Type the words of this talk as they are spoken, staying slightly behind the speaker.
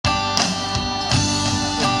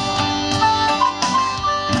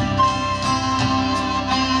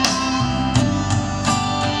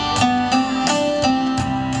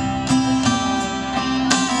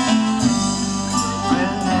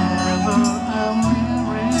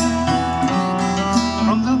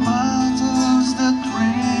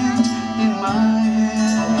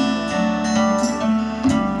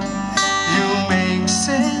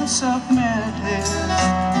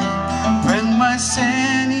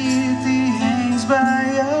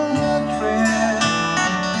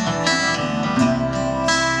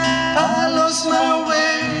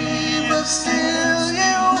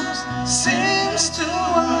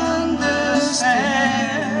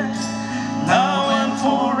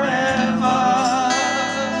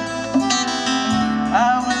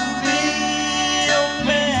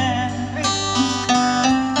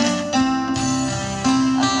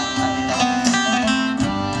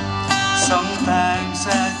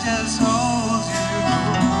just hold you.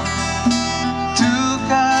 Too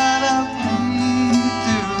kind of me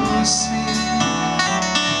to see.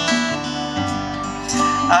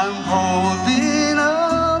 I'm holding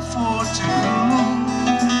a fortune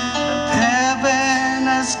that heaven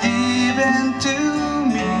has given to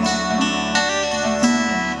me.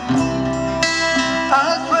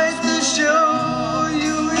 I'll try to show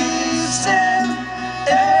you each and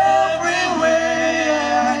every way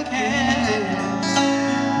I can,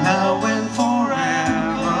 now and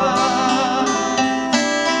forever.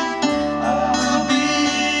 I'll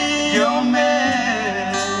be your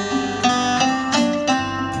man.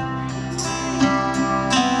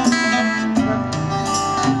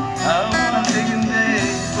 I wanna take a day,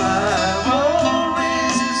 but I'll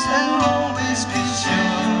always and always be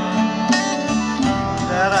sure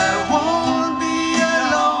that I won't be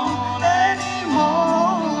alone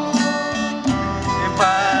anymore. If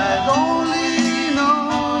I'd only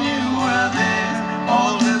known you were there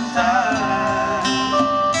all the time,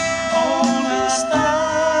 all this time.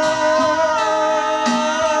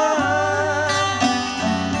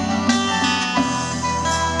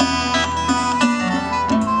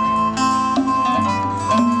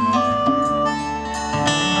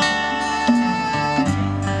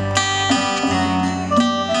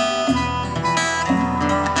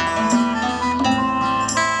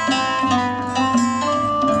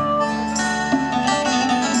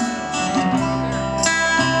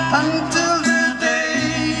 Until the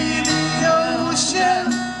day the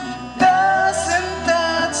ocean doesn't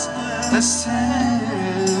touch the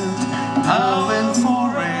sand, now and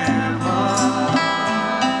forever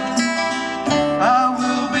I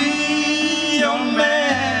will be your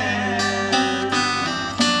man.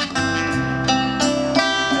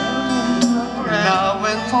 Now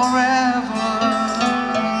and forever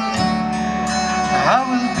I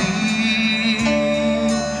will be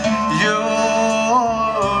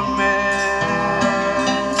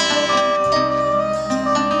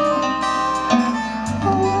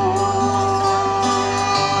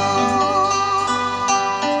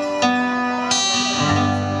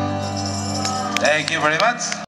Thank you very much.